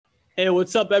Hey,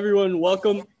 what's up, everyone?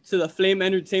 Welcome to the Flame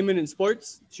Entertainment and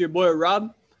Sports. It's your boy,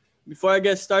 Rob. Before I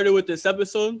get started with this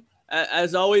episode,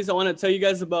 as always, I want to tell you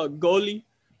guys about Goli,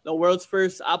 the world's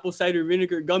first apple cider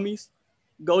vinegar gummies.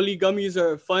 Goli gummies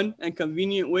are a fun and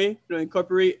convenient way to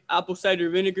incorporate apple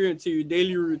cider vinegar into your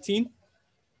daily routine.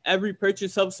 Every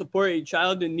purchase helps support a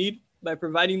child in need by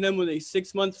providing them with a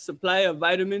 6-month supply of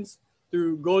vitamins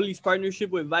through Goli's partnership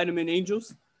with Vitamin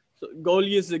Angels. So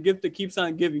Goli is the gift that keeps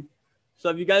on giving. So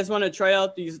if you guys want to try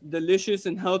out these delicious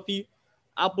and healthy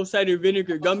apple cider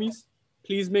vinegar gummies,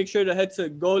 please make sure to head to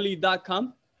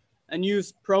goli.com and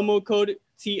use promo code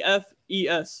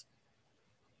TFES.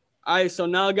 All right, so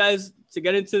now, guys, to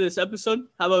get into this episode,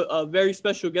 I have a very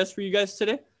special guest for you guys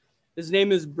today. His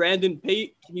name is Brandon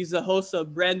Pate. He's the host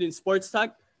of Brandon Sports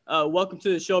Talk. Welcome to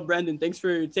the show, Brandon. Thanks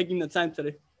for taking the time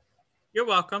today. You're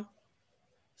welcome.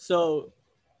 So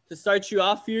to start you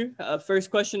off here,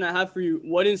 first question I have for you,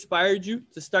 what inspired you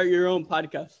to start your own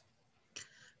podcast?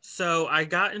 So I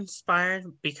got inspired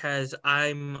because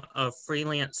I'm a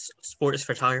freelance sports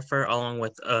photographer along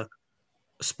with a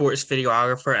sports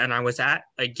videographer, and I was at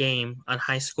a game, a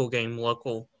high school game,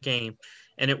 local game,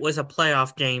 and it was a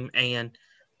playoff game, and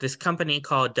this company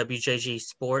called WJG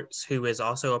Sports, who is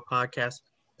also a podcast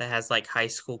that has like high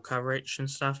school coverage and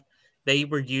stuff, they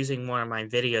were using one of my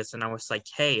videos, and I was like,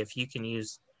 hey, if you can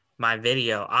use my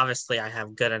video, obviously I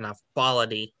have good enough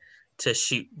quality to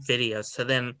shoot videos. So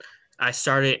then I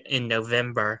started in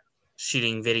November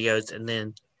shooting videos, and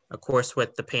then of course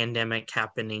with the pandemic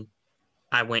happening,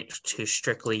 I went to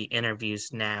strictly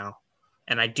interviews now.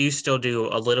 And I do still do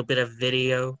a little bit of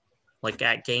video like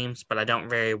at games, but I don't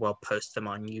very well post them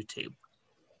on YouTube.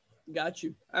 Got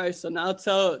you. All right, so now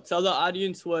tell the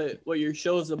audience what your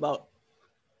show is about.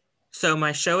 So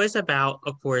my show is about,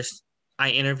 of course, I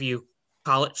interview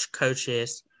college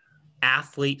coaches,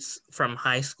 athletes from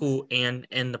high school and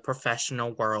in the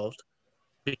professional world,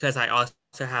 because I also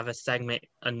have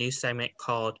a new segment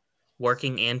called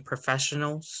Working in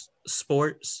Professional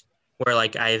Sports, where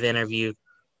like I've interviewed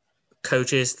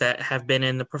coaches that have been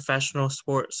in the professional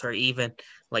sports or even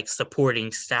like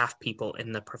supporting staff people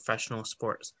in the professional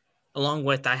sports. Along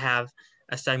with, I have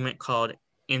a segment called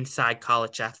Inside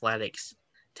College Athletics,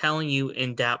 telling you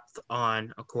in depth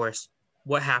on, of course,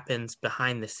 what happens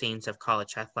behind the scenes of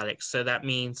college athletics. So that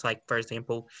means, like, for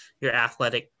example, your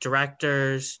athletic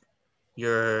directors,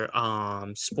 your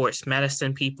sports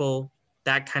medicine people,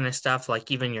 that kind of stuff,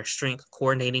 like even your strength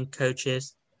coordinating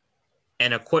coaches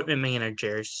and equipment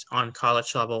managers on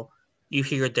college level. You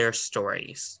hear their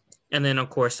stories. And then,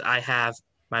 of course, I have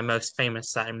my most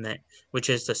famous segment, which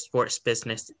is the sports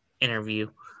business interview,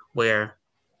 where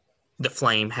the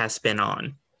Flame has been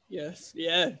on. Yes,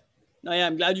 yeah. No, yeah,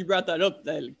 I'm glad you brought that up.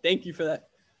 Thank you for that.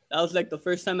 That was like the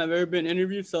first time I've ever been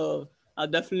interviewed, so I'll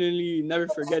definitely never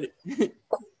forget it.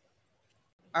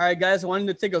 All right, guys, I wanted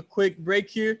to take a quick break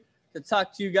here to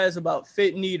talk to you guys about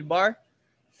Fit Need Bar.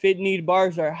 Fit Need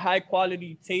bars are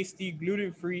high-quality, tasty,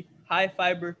 gluten-free,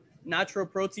 high-fiber, natural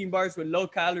protein bars with low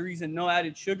calories and no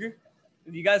added sugar.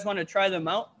 If you guys want to try them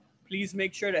out, please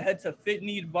make sure to head to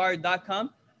fitneedbar.com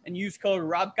and use code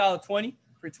ROBCOW20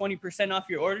 for 20% off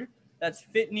your order. That's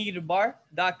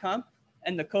fitneedbar.com,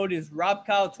 and the code is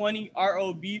ROBCOW20,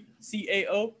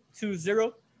 ROBCAO20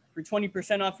 for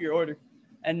 20% off your order.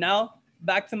 And now,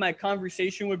 back to my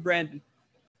conversation with Brandon.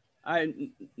 All right,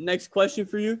 next question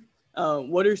for you.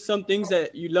 What are some things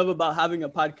that you love about having a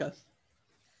podcast?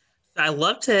 I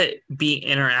love to be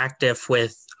interactive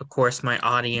with, of course, my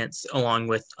audience, along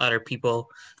with other people,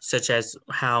 such as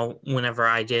how whenever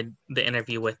I did the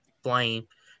interview with Flame,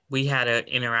 we had an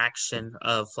interaction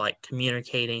of like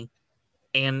communicating,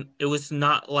 and it was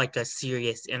not like a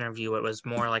serious interview. It was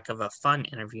more like of a fun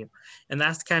interview. And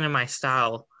that's kind of my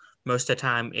style most of the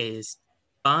time, is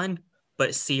fun,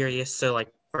 but serious. So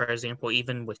like, for example,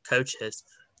 even with coaches,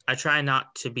 I try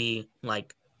not to be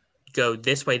like, go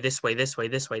this way, this way, this way,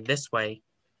 this way, this way.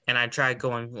 And I try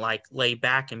going like lay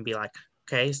back and be like,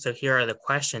 okay, so here are the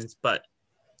questions, but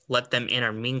let them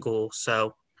intermingle.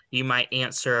 So you might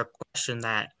answer a question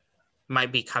that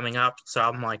might be coming up. So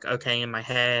I'm like, okay, in my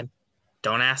head,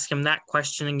 don't ask him that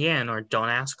question again, or don't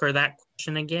ask her that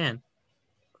question again.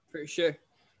 For sure.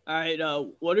 All right.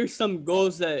 What are some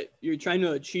goals that you're trying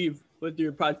to achieve with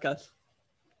your podcast?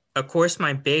 Of course,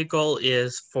 my big goal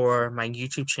is for my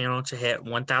YouTube channel to hit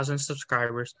 1,000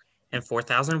 subscribers and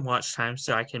 4,000 watch times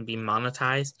so I can be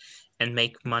monetized and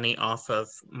make money off of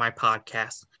my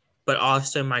podcast. But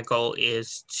also my goal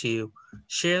is to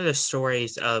share the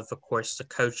stories of course, the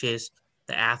coaches,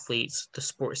 the athletes, the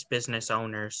sports business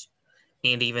owners,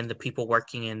 and even the people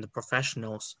working in the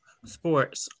professional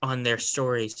sports on their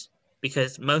stories.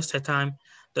 Because most of the time,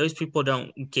 those people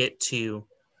don't get to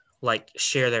like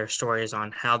share their stories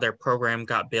on how their program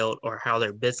got built or how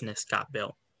their business got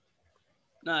built.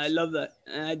 No, I love that.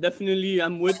 And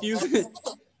I'm with you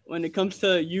when it comes to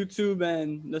YouTube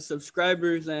and the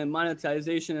subscribers and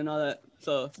monetization and all that.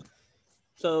 So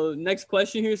next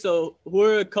question here. So who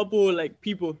are a couple like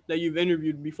people that you've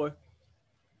interviewed before?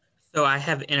 So I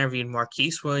have interviewed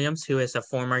Marquise Williams, who is a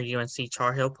former UNC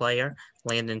Char Hill player,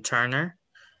 Landon Turner.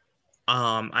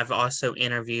 I've also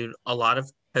interviewed a lot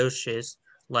of coaches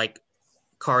like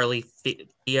Carly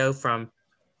Theo from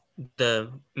the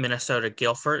Minnesota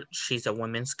Guilford. She's a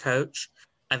women's coach.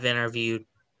 I've interviewed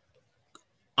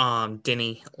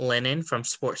Denny Lennon from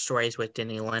Sports Stories with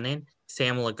Denny Lennon,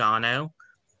 Sam Logano,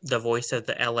 the voice of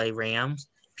the LA Rams,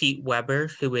 Pete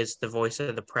Weber, who is the voice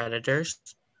of the Predators,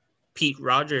 Pete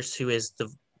Rogers, who is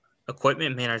the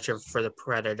equipment manager for the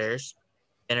Predators.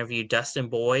 Interviewed Dustin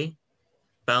Bones,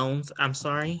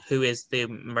 who is the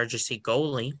emergency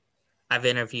goalie. I've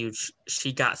interviewed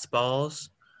She Got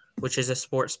Balls, which is a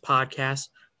sports podcast,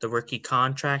 The Rookie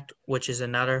Contract, which is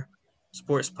another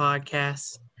sports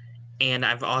podcast, and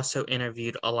I've also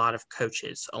interviewed a lot of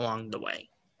coaches along the way.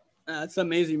 That's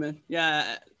amazing, man.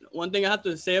 Yeah, one thing I have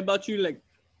to say about you, like,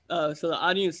 so the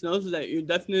audience knows that you're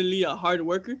definitely a hard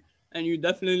worker and you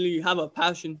definitely have a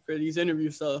passion for these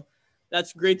interviews. So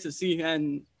that's great to see.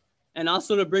 And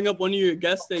also to bring up one of your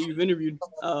guests that you've interviewed,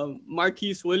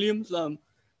 Marquise Williams. I'm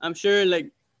sure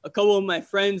like a couple of my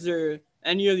friends or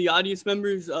any of the audience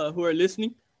members who are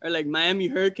listening are like Miami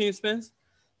Hurricanes fans.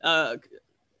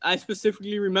 I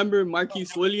specifically remember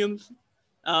Marquise Williams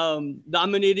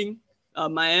dominating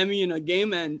Miami in a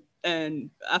game, and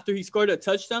after he scored a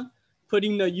touchdown,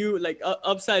 putting the U like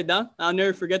upside down. I'll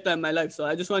never forget that in my life. So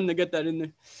I just wanted to get that in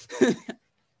there.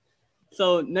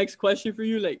 So next question for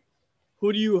you, like,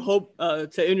 who do you hope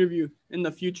to interview in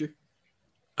the future?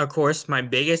 Of course, my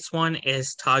biggest one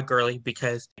is Todd Gurley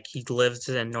because he lives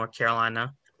in North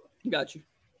Carolina. Got you.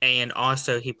 And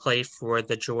also he played for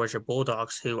the Georgia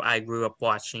Bulldogs, who I grew up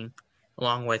watching,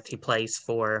 along with he plays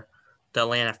for the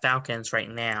Atlanta Falcons right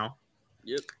now.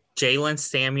 Yep. Jalen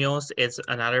Samuels is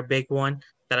another big one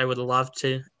that I would love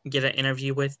to get an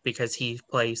interview with because he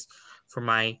plays for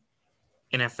my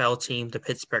NFL team, the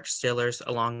Pittsburgh Steelers,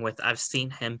 along with I've seen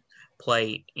him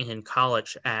play in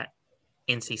college at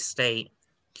NC State.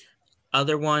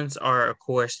 Other ones are, of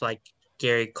course, like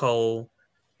Gary Cole,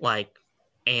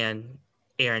 and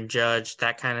Aaron Judge,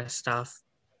 that kind of stuff,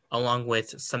 along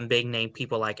with some big name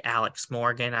people like Alex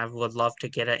Morgan. I would love to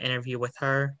get an interview with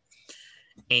her.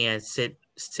 And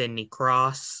Sidney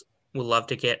Cross, would love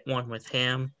to get one with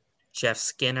him. Jeff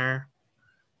Skinner,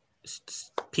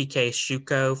 PK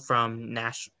Shuko from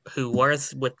who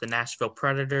was with the Nashville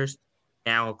Predators.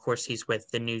 Now, of course, he's with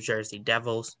the New Jersey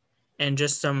Devils. And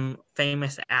just some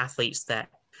famous athletes that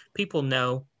people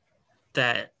know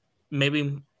that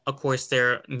maybe, of course,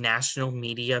 they're national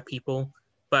media people,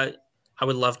 but I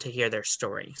would love to hear their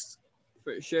stories.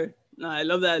 For sure. No, I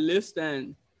love that list.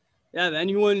 And yeah, if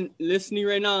anyone listening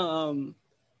right now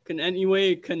can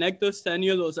anyway connect us to any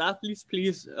of those athletes,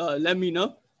 please let me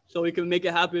know so we can make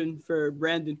it happen for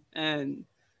Brandon. And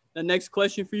the next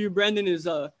question for you, Brandon, is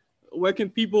where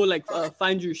can people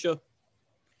find your show?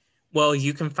 Well,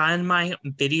 you can find my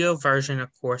video version, of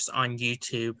course, on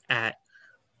YouTube at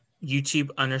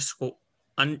YouTube /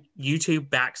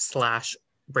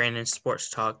 Brandon Sports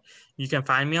Talk. You can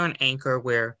find me on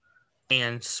Anchor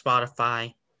and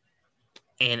Spotify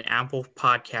and Apple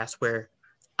Podcasts, where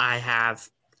I have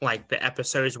like the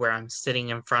episodes where I'm sitting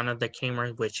in front of the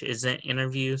camera, which isn't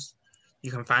interviews.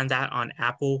 You can find that on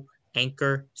Apple,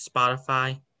 Anchor,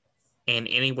 Spotify, and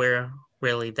anywhere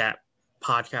really that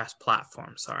podcast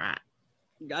platforms are at.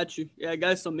 Got you. Yeah,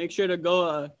 guys. So make sure to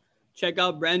go check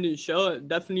out Brandon's show.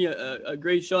 Definitely a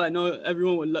great show. I know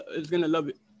everyone is gonna love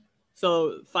it.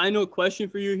 So final question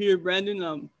for you here,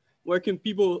 Brandon. Where can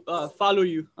people follow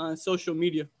you on social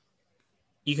media?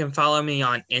 You can follow me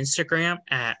on Instagram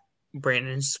at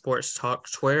Brandon Sports Talk,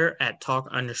 Twitter at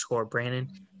 @talk_Brandon,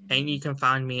 and you can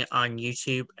find me on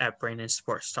YouTube at Brandon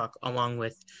Sports Talk, along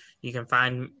with you can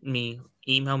find me,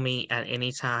 email me at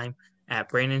any time at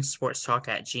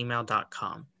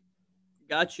brandonsportstalk@gmail.com.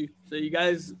 Got you. So you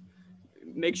guys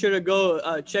make sure to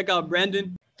go check out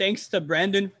Brandon. Thanks to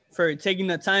Brandon for taking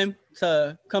the time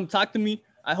to come talk to me.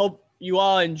 I hope you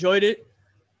all enjoyed it.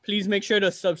 Please make sure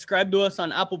to subscribe to us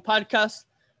on Apple Podcasts,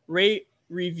 rate,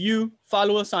 review,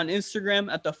 follow us on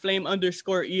Instagram at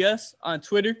 @theflame_ES, on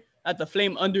Twitter at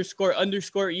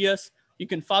 @theflame__ES. You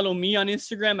can follow me on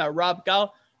Instagram at Rob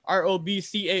Gao,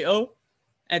 ROBCAO.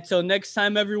 Until next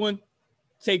time, everyone,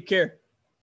 take care.